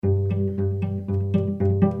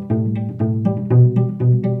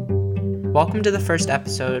Welcome to the first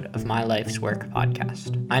episode of My Life's Work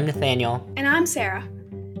podcast. I'm Nathaniel. And I'm Sarah.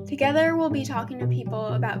 Together, we'll be talking to people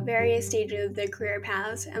about various stages of their career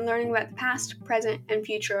paths and learning about the past, present, and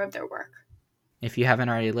future of their work. If you haven't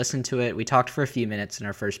already listened to it, we talked for a few minutes in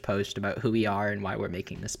our first post about who we are and why we're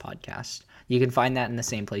making this podcast. You can find that in the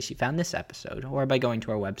same place you found this episode, or by going to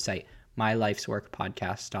our website,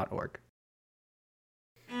 mylifesworkpodcast.org.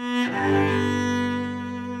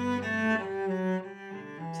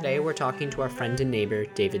 Today we're talking to our friend and neighbor,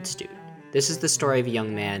 David Stute. This is the story of a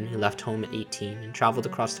young man who left home at 18 and traveled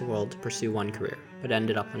across the world to pursue one career, but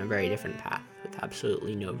ended up on a very different path with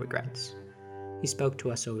absolutely no regrets. He spoke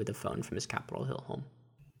to us over the phone from his Capitol Hill home.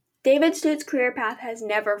 David Stute's career path has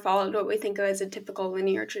never followed what we think of as a typical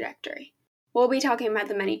linear trajectory. We'll be talking about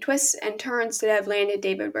the many twists and turns that have landed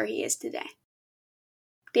David where he is today.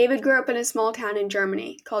 David grew up in a small town in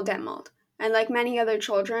Germany called Detmold, and like many other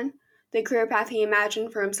children, the career path he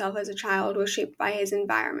imagined for himself as a child was shaped by his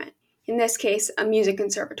environment, in this case, a music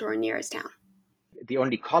conservatory near his town. The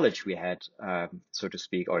only college we had, so to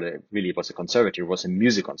speak, or really was a conservatory, was a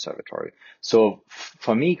music conservatory. So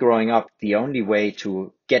for me growing up, the only way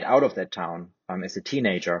to get out of that town as a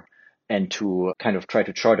teenager and to kind of try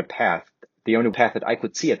to chart a path, the only path that I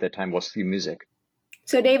could see at that time was through music.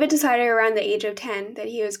 So David decided around the age of 10 that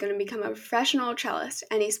he was going to become a professional cellist,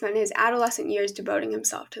 and he spent his adolescent years devoting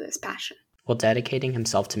himself to this passion. While dedicating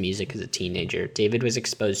himself to music as a teenager, David was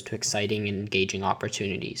exposed to exciting and engaging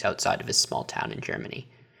opportunities outside of his small town in Germany.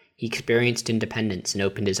 He experienced independence and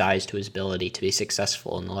opened his eyes to his ability to be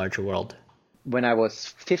successful in the larger world. When I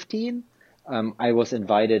was 15, I was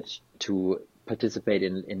invited to participate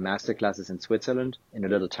in master classes in Switzerland in a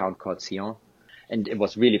little town called Sion. And it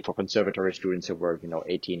was really for conservatory students who were,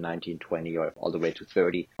 18, 19, 20, or all the way to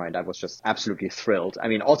 30. And I was just absolutely thrilled. I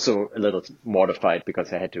mean, also a little mortified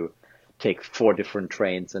because I had to take 4 different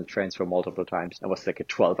trains and transfer multiple times. It was like a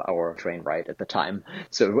 12-hour train ride at the time.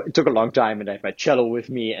 So it took a long time, and I had my cello with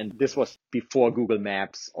me. And this was before Google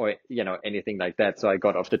Maps or, anything like that. So I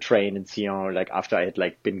got off the train in Sion, after I had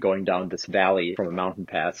been going down this valley from a mountain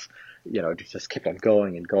pass. It just kept on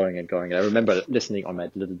going and going and going. And I remember listening on my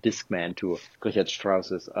little Discman to Richard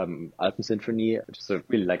Strauss's Alpensinfonie, just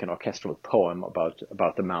really like an orchestral poem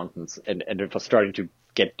about the mountains. And it was starting to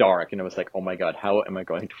get dark, and I was like, oh my God, how am I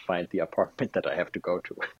going to find the apartment that I have to go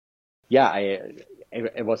to? Yeah,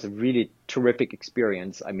 it was a really terrific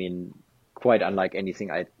experience. I mean, quite unlike anything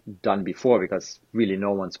I'd done before, because really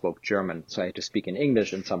no one spoke German. So I had to speak in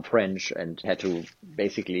English and some French and had to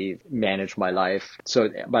basically manage my life.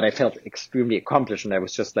 But I felt extremely accomplished, and I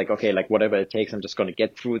was just like, okay, whatever it takes, I'm just going to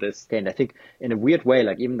get through this. And I think in a weird way,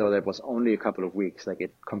 even though that was only a couple of weeks,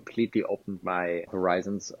 it completely opened my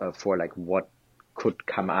horizons for what could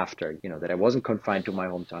come after, that I wasn't confined to my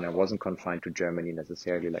hometown. I wasn't confined to Germany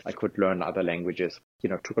necessarily. I could learn other languages.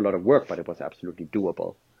 It took a lot of work, but it was absolutely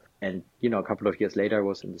doable. And, a couple of years later, I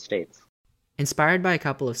was in the States. Inspired by a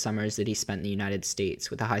couple of summers that he spent in the United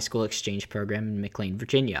States with a high school exchange program in McLean,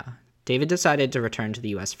 Virginia, David decided to return to the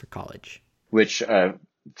U.S. for college. Which,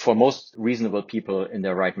 for most reasonable people in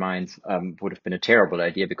their right minds, would have been a terrible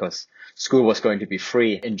idea, because school was going to be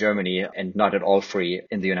free in Germany and not at all free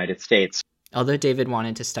in the United States. Although David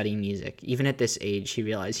wanted to study music, even at this age, he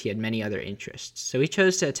realized he had many other interests, so he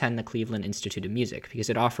chose to attend the Cleveland Institute of Music because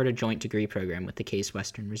it offered a joint degree program with the Case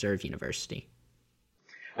Western Reserve University.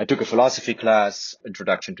 I took a philosophy class,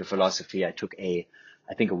 introduction to philosophy. I took a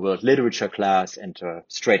world literature class and a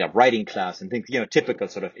straight up writing class, and things, typical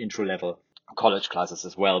sort of intro level college classes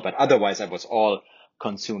as well. But otherwise, I was all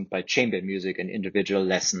consumed by chamber music and individual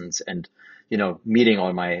lessons and, meeting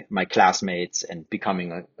all my classmates and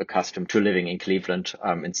becoming accustomed to living in Cleveland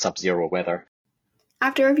in sub-zero weather.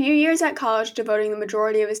 After a few years at college devoting the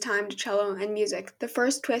majority of his time to cello and music, the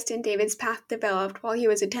first twist in David's path developed while he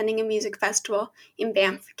was attending a music festival in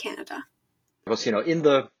Banff, Canada. I was, in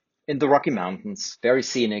the Rocky Mountains, very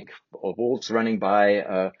scenic, wolves running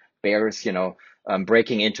by, bears,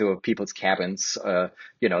 breaking into people's cabins,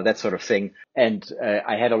 that sort of thing. And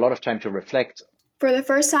I had a lot of time to reflect. For the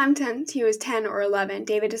first time since he was 10 or 11,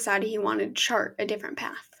 David decided he wanted to chart a different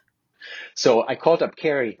path. So I called up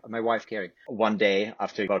Carrie, my wife Carrie, one day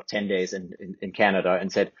after about 10 days in Canada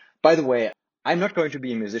and said, by the way, I'm not going to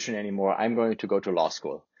be a musician anymore. I'm going to go to law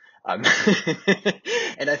school.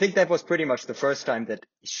 And I think that was pretty much the first time that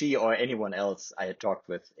she or anyone else I had talked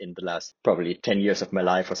with in the last probably 10 years of my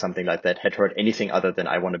life or something like that had heard anything other than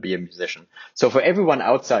I want to be a musician. So for everyone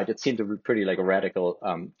outside, it seemed to be pretty like a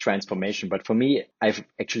radical transformation. But for me, I've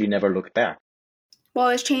actually never looked back. While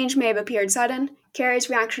this change may have appeared sudden,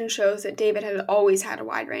 Carrie's reaction shows that David had always had a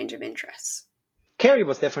wide range of interests. Carrie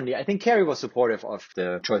was definitely, I think Carrie was supportive of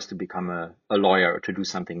the choice to become a lawyer or to do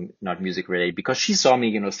something not music related, because she saw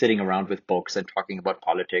me, sitting around with books and talking about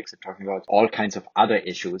politics and talking about all kinds of other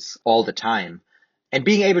issues all the time and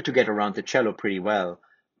being able to get around the cello pretty well,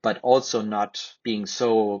 but also not being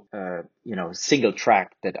so, single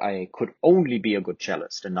tracked that I could only be a good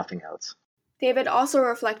cellist and nothing else. David also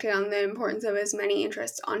reflected on the importance of his many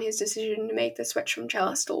interests on his decision to make the switch from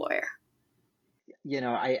cellist to lawyer.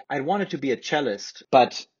 I wanted to be a cellist,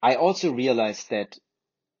 but I also realized that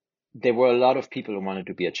there were a lot of people who wanted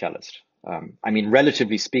to be a cellist.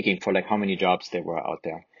 Relatively speaking, for like how many jobs there were out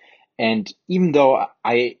there. And even though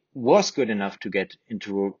I was good enough to get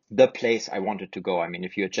into the place I wanted to go,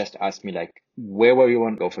 if you had just asked me like, where were you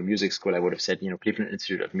want to go for music school? I would have said, Cleveland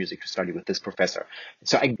Institute of Music to study with this professor.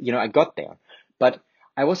 So I got there, but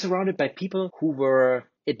I was surrounded by people who were,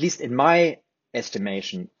 at least in my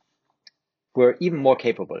estimation, were even more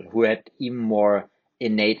capable, who had even more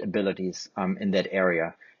innate abilities in that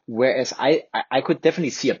area. Whereas I could definitely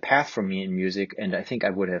see a path for me in music, and I think I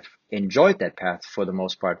would have enjoyed that path for the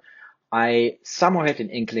most part. I somehow had an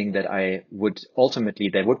inkling that there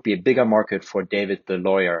would be a bigger market for David the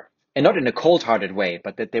lawyer, and not in a cold-hearted way,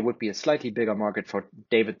 but that there would be a slightly bigger market for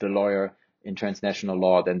David the lawyer in transnational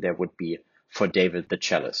law than there would be for David the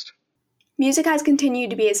cellist. Music has continued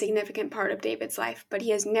to be a significant part of David's life, but he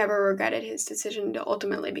has never regretted his decision to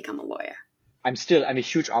ultimately become a lawyer. I'm a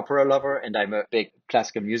huge opera lover, and I'm a big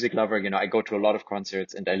classical music lover. I go to a lot of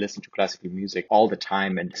concerts and I listen to classical music all the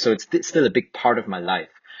time. And so it's still a big part of my life.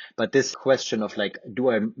 But this question of like, do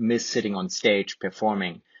I miss sitting on stage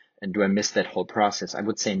performing, and do I miss that whole process? I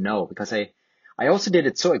would say no, because I also did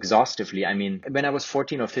it so exhaustively. When I was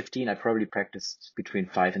 14 or 15, I probably practiced between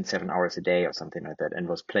 5 and 7 hours a day or something like that, and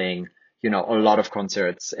was playing, a lot of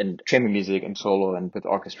concerts and chamber music and solo and with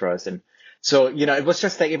orchestras. And so, it was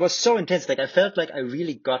just like, it was so intense. Like I felt like I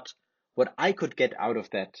really got what I could get out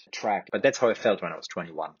of that track. But that's how I felt when I was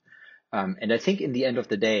 21. And I think in the end of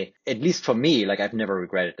the day, at least for me, like I've never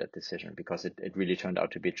regretted that decision, because it really turned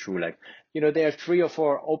out to be true. Like, there are 3 or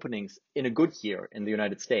 4 openings in a good year in the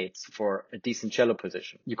United States for a decent cello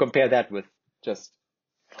position. You compare that with just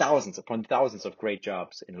thousands upon thousands of great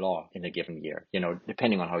jobs in law in a given year,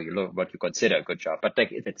 depending on how you look, what you consider a good job. But like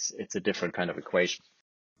it's a different kind of equation.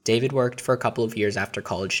 David worked for a couple of years after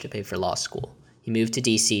college to pay for law school. He moved to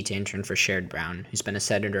D.C. to intern for Sherrod Brown, who's been a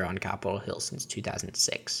senator on Capitol Hill since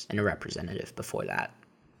 2006 and a representative before that.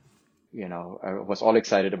 I was all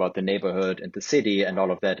excited about the neighborhood and the city and all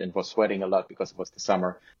of that, and was sweating a lot because it was the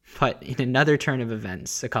summer. But in another turn of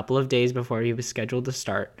events, a couple of days before he was scheduled to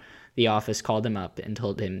start, the office called him up and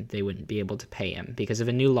told him they wouldn't be able to pay him because of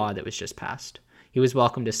a new law that was just passed. He was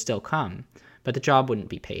welcome to still come, but the job wouldn't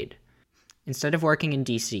be paid. Instead of working in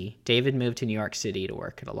D.C., David moved to New York City to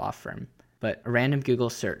work at a law firm, but a random Google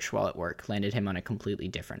search while at work landed him on a completely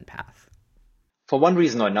different path. For one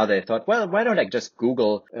reason or another, I thought, well, why don't I just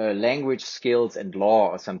Google language skills and law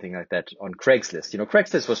or something like that on Craigslist?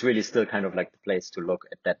 Craigslist was really still kind of like the place to look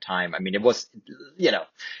at that time. It was,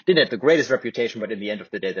 didn't have the greatest reputation, but in the end of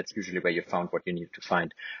the day, that's usually where you found what you need to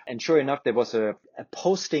find. And sure enough, there was a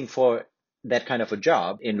posting for that kind of a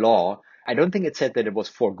job in law. I don't think it said that it was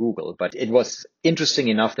for Google, but it was interesting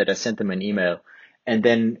enough that I sent them an email. And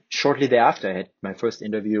then shortly thereafter, I had my first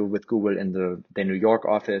interview with Google in the New York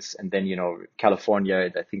office, and then,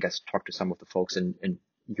 California. I think I talked to some of the folks in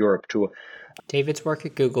Europe too. David's work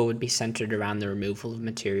at Google would be centered around the removal of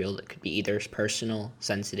material that could be either personal,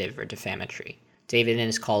 sensitive, or defamatory. David and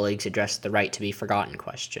his colleagues addressed the right to be forgotten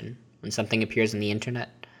question. When something appears on the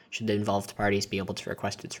internet, should the involved parties be able to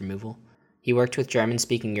request its removal? He worked with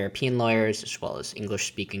German-speaking European lawyers as well as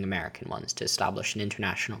English-speaking American ones to establish an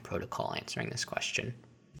international protocol answering this question.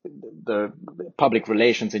 The public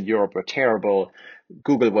relations in Europe were terrible.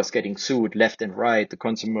 Google was getting sued left and right. The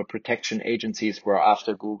consumer protection agencies were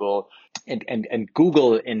after Google. And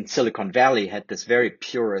Google in Silicon Valley had this very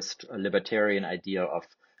purist libertarian idea of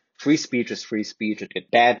free speech is free speech.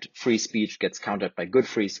 Bad free speech gets countered by good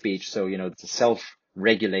free speech. So, it's a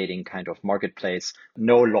self-regulating kind of marketplace.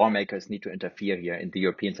 No lawmakers need to interfere here. And the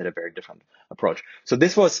Europeans had a very different approach. So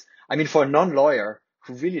this was, for a non-lawyer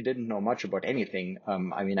who really didn't know much about anything.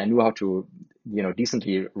 I knew how to,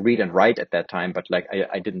 decently read and write at that time, but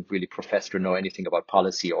I didn't really profess to know anything about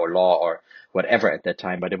policy or law or whatever at that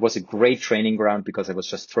time. But it was a great training ground because I was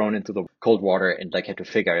just thrown into the cold water and had to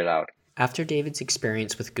figure it out. After David's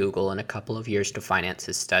experience with Google and a couple of years to finance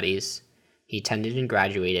his studies, he attended and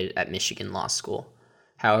graduated at Michigan Law School.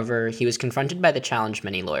 However, he was confronted by the challenge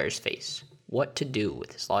many lawyers face: what to do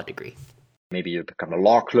with his law degree. Maybe you become a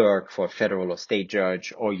law clerk for a federal or state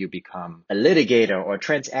judge, or you become a litigator or a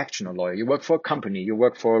transactional lawyer. You work for a company, you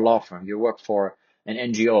work for a law firm, you work for an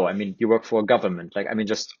NGO. I mean, you work for a government.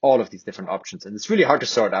 Just all of these different options. And it's really hard to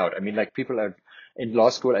sort out. People are in law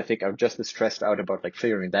school, I think, are just as stressed out about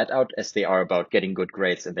figuring that out as they are about getting good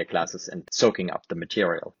grades in their classes and soaking up the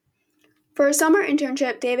material. For a summer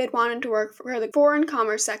internship, David wanted to work for the Foreign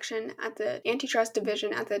Commerce section at the Antitrust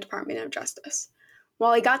Division at the Department of Justice.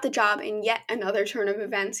 While he got the job in yet another turn of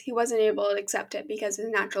events, he wasn't able to accept it because his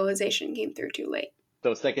naturalization came through too late.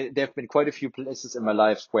 So it's there have been quite a few places in my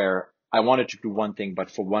life where I wanted to do one thing, but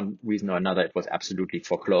for one reason or another, it was absolutely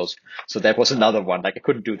foreclosed. So that was another one. I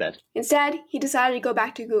couldn't do that. Instead, he decided to go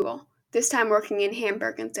back to Google, this time working in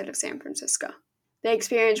Hamburg instead of San Francisco. The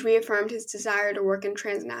experience reaffirmed his desire to work in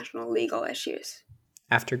transnational legal issues.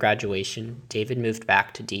 After graduation, David moved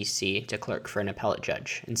back to D.C. to clerk for an appellate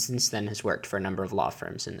judge, and since then has worked for a number of law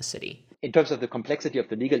firms in the city. In terms of the complexity of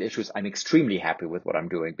the legal issues, I'm extremely happy with what I'm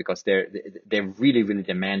doing because they're really, really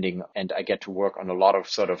demanding, and I get to work on a lot of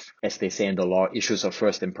sort of, as they say in the law, issues of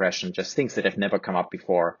first impression, just things that have never come up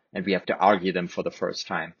before, and we have to argue them for the first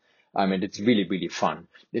time. And it's really, really fun,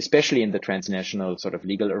 especially in the transnational sort of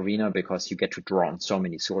legal arena, because you get to draw on so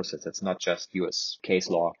many sources. It's not just US case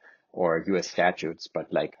law or US statutes, but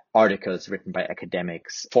articles written by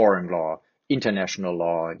academics, foreign law, international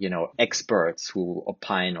law, experts who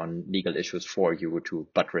opine on legal issues for you to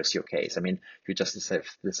buttress your case. You just have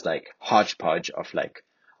this hodgepodge of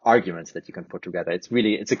arguments that you can put together. It's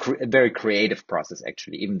a very creative process,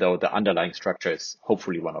 actually, even though the underlying structure is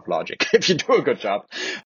hopefully one of logic if you do a good job.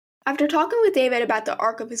 After talking with David about the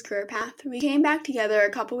arc of his career path, we came back together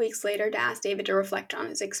a couple weeks later to ask David to reflect on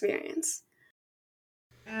his experience.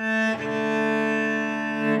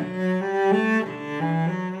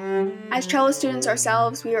 As cello students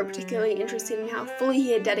ourselves, we were particularly interested in how fully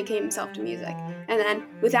he had dedicated himself to music, and then,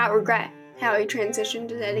 without regret, how he transitioned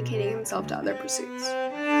to dedicating himself to other pursuits.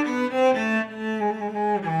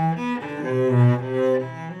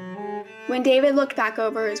 When David looked back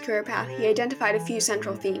over his career path, he identified a few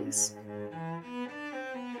central themes.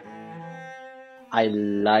 I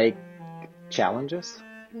like challenges.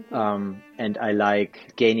 And I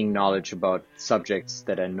like gaining knowledge about subjects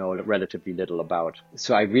that I know relatively little about.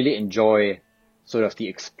 So I really enjoy sort of the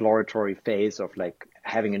exploratory phase of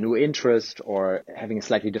having a new interest or having a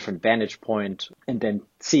slightly different vantage point and then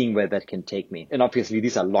seeing where that can take me. And obviously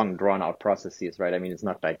these are long drawn out processes, right? It's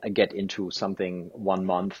not like I get into something 1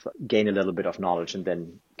 month, gain a little bit of knowledge and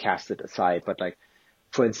then cast it aside. But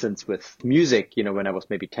for instance, with music, when I was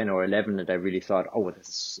maybe 10 or 11 and I really thought, oh, this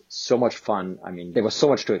is so much fun. There was so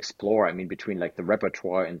much to explore. Between the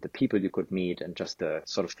repertoire and the people you could meet and just the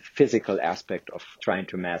sort of the physical aspect of trying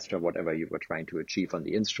to master whatever you were trying to achieve on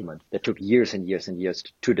the instrument that took years and years and years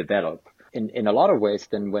to develop. In a lot of ways,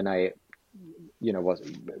 then when I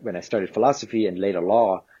studied philosophy and later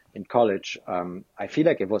law in college, I feel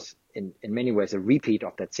like it was in many ways a repeat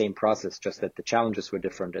of that same process, just that the challenges were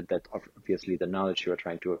different and that obviously the knowledge you were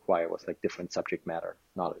trying to acquire was different subject matter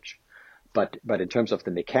knowledge. But in terms of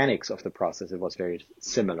the mechanics of the process, it was very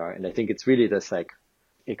similar. And I think it's really this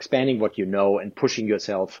expanding what you know and pushing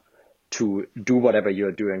yourself to do whatever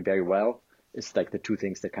you're doing very well is the two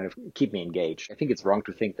things that kind of keep me engaged. I think it's wrong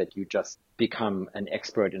to think that you just become an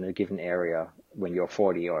expert in a given area when you're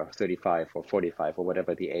 40 or 35 or 45 or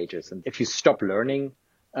whatever the age is. And if you stop learning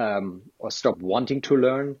or stop wanting to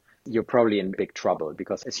learn, you're probably in big trouble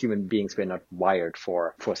because as human beings, we're not wired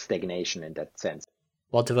for stagnation in that sense.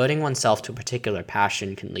 While devoting oneself to a particular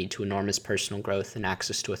passion can lead to enormous personal growth and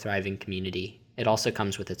access to a thriving community, it also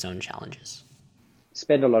comes with its own challenges.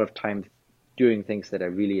 Spend a lot of time doing things that I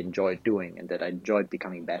really enjoyed doing and that I enjoyed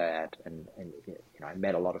becoming better at. And I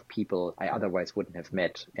met a lot of people I otherwise wouldn't have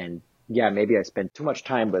met. And maybe I spent too much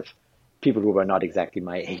time with people who were not exactly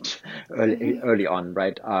my age early on,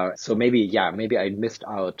 right? So maybe I missed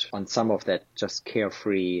out on some of that just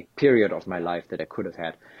carefree period of my life that I could have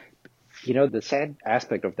had. The sad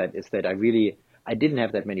aspect of that is that I didn't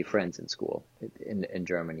have that many friends in school in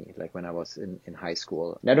Germany, when I was in high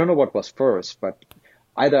school. And I don't know what was first, but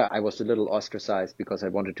either I was a little ostracized because I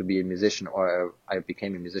wanted to be a musician or I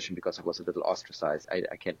became a musician because I was a little ostracized.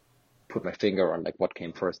 I can't put my finger on what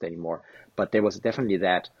came first anymore, but there was definitely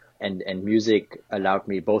that. And music allowed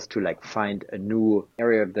me both to find a new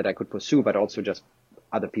area that I could pursue, but also just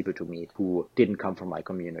other people to meet who didn't come from my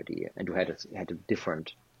community and who had a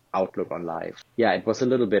different outlook on life. Yeah, it was a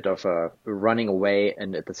little bit of a running away,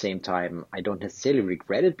 and at the same time, I don't necessarily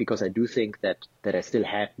regret it because I do think that I still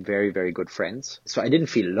had very, very good friends. So I didn't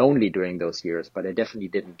feel lonely during those years, but I definitely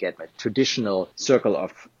didn't get my traditional circle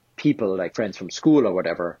of people like friends from school or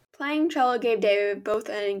whatever. Playing cello gave David both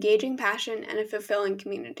an engaging passion and a fulfilling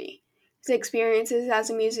community. His experiences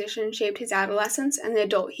as a musician shaped his adolescence and the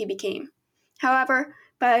adult he became. However,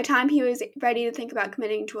 by the time he was ready to think about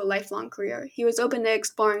committing to a lifelong career, he was open to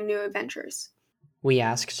exploring new adventures. We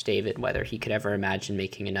asked David whether he could ever imagine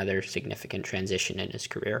making another significant transition in his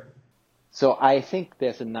career. So I think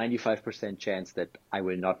there's a 95% chance that I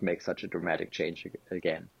will not make such a dramatic change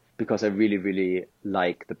again, because I really, really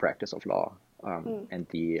like the practice of law and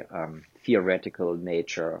the theoretical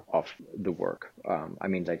nature of the work.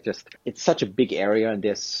 It's such a big area, and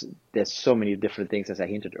there's so many different things, as I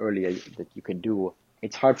hinted earlier, that you can do.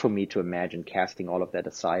 It's hard for me to imagine casting all of that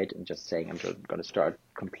aside and just saying I'm going to start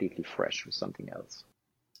completely fresh with something else.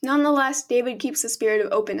 Nonetheless, David keeps the spirit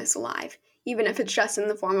of openness alive, even if it's just in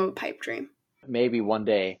the form of a pipe dream. Maybe one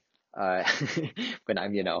day, when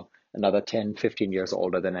I'm, another 10, 15 years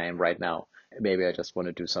older than I am right now, maybe I just want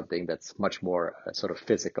to do something that's much more sort of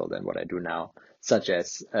physical than what I do now, such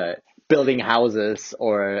as building houses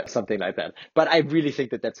or something like that. But I really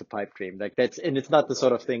think that that's a pipe dream. And it's not the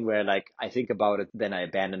sort of thing where I think about it, then I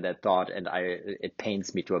abandon that thought, and it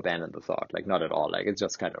pains me to abandon the thought. Not at all. It's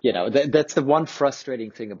just kind of, that's the one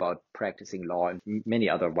frustrating thing about practicing law and many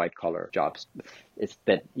other white collar jobs, is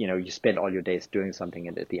that, you spend all your days doing something,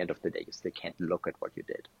 and at the end of the day, you still can't look at what you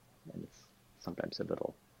did. And it's sometimes a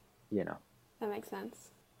little, That makes sense.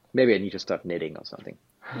 Maybe I need to start knitting or something.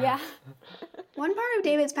 Yeah. One part of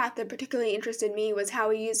David's path that particularly interested me was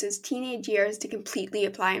how he used his teenage years to completely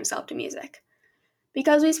apply himself to music.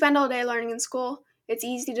 Because we spend all day learning in school, it's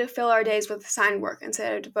easy to fill our days with assigned work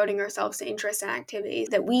instead of devoting ourselves to interests and activities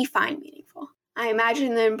that we find meaningful. I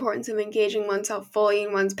imagine the importance of engaging oneself fully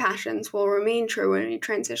in one's passions will remain true when we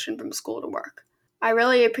transition from school to work. I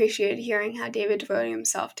really appreciated hearing how David devoted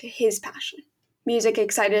himself to his passion. Music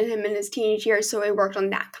excited him in his teenage years, so he worked on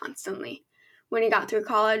that constantly. When he got through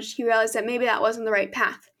college, he realized that maybe that wasn't the right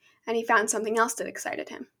path, and he found something else that excited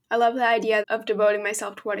him. I love the idea of devoting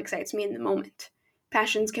myself to what excites me in the moment.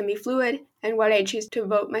 Passions can be fluid, and what I choose to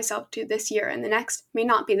devote myself to this year and the next may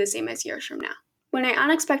not be the same as years from now. When I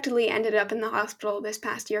unexpectedly ended up in the hospital this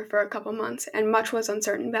past year for a couple months, and much was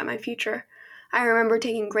uncertain about my future, I remember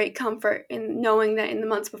taking great comfort in knowing that in the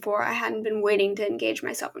months before I hadn't been waiting to engage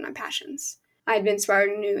myself in my passions. I had been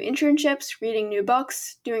starting new internships, reading new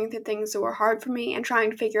books, doing the things that were hard for me, and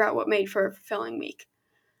trying to figure out what made for a fulfilling week.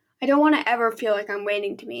 I don't want to ever feel like I'm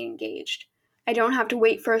waiting to be engaged. I don't have to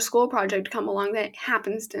wait for a school project to come along that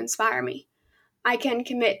happens to inspire me. I can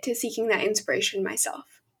commit to seeking that inspiration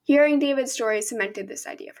myself. Hearing David's story cemented this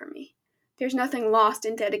idea for me. There's nothing lost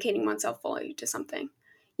in dedicating oneself fully to something,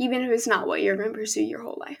 even if it's not what you're going to pursue your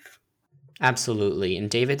whole life. Absolutely, and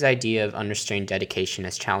David's idea of unrestrained dedication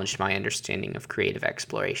has challenged my understanding of creative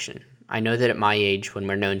exploration. I know that at my age, when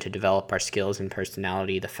we're known to develop our skills and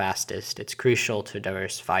personality the fastest, it's crucial to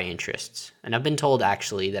diversify interests. And I've been told,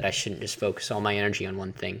 actually, that I shouldn't just focus all my energy on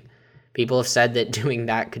one thing. People have said that doing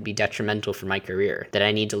that could be detrimental for my career, that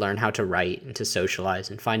I need to learn how to write and to socialize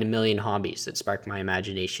and find a million hobbies that spark my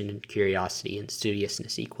imagination and curiosity and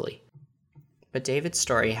studiousness equally. But David's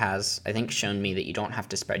story has, I think, shown me that you don't have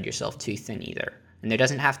to spread yourself too thin either, and there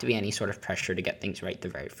doesn't have to be any sort of pressure to get things right the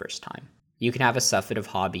very first time. You can have a suffit of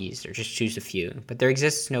hobbies, or just choose a few, but there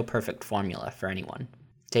exists no perfect formula for anyone.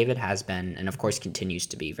 David has been, and of course continues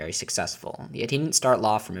to be, very successful, yet he didn't start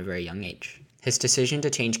law from a very young age. His decision to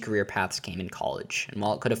change career paths came in college, and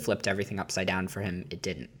while it could have flipped everything upside down for him, it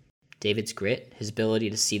didn't. David's grit, his ability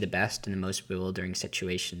to see the best in the most bewildering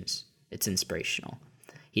situations, it's inspirational.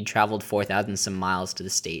 He'd traveled 4,000 some miles to the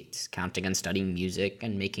States, counting on studying music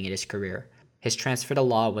and making it his career. His transfer to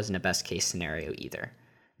law wasn't a best-case scenario either.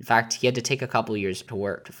 In fact, he had to take a couple years to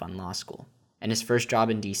work to fund law school. And his first job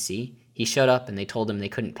in D.C., he showed up and they told him they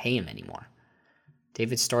couldn't pay him anymore.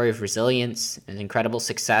 David's story of resilience and incredible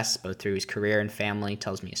success, both through his career and family,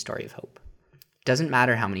 tells me a story of hope. It doesn't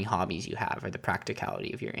matter how many hobbies you have or the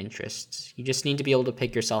practicality of your interests. You just need to be able to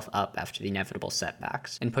pick yourself up after the inevitable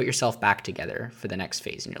setbacks and put yourself back together for the next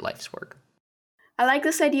phase in your life's work. I like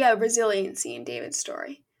this idea of resiliency in David's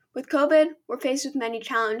story. With COVID, we're faced with many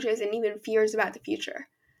challenges and even fears about the future.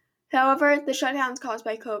 However, the shutdowns caused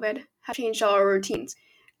by COVID have changed all our routines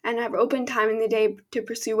and have opened time in the day to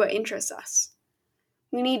pursue what interests us.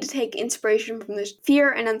 We need to take inspiration from this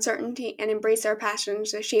fear and uncertainty and embrace our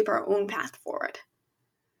passions to shape our own path forward.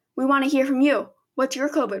 We want to hear from you. What's your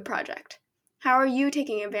COVID project? How are you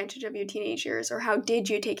taking advantage of your teenage years, or how did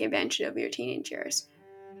you take advantage of your teenage years?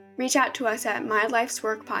 Reach out to us at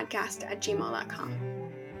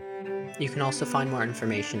mylifesworkpodcast@gmail.com. You can also find more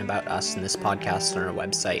information about us and this podcast on our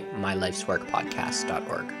website,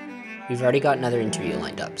 mylifesworkpodcast.org. We've already got another interview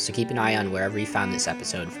lined up, so keep an eye on wherever you found this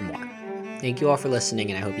episode for more. Thank you all for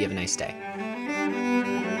listening, and I hope you have a nice day.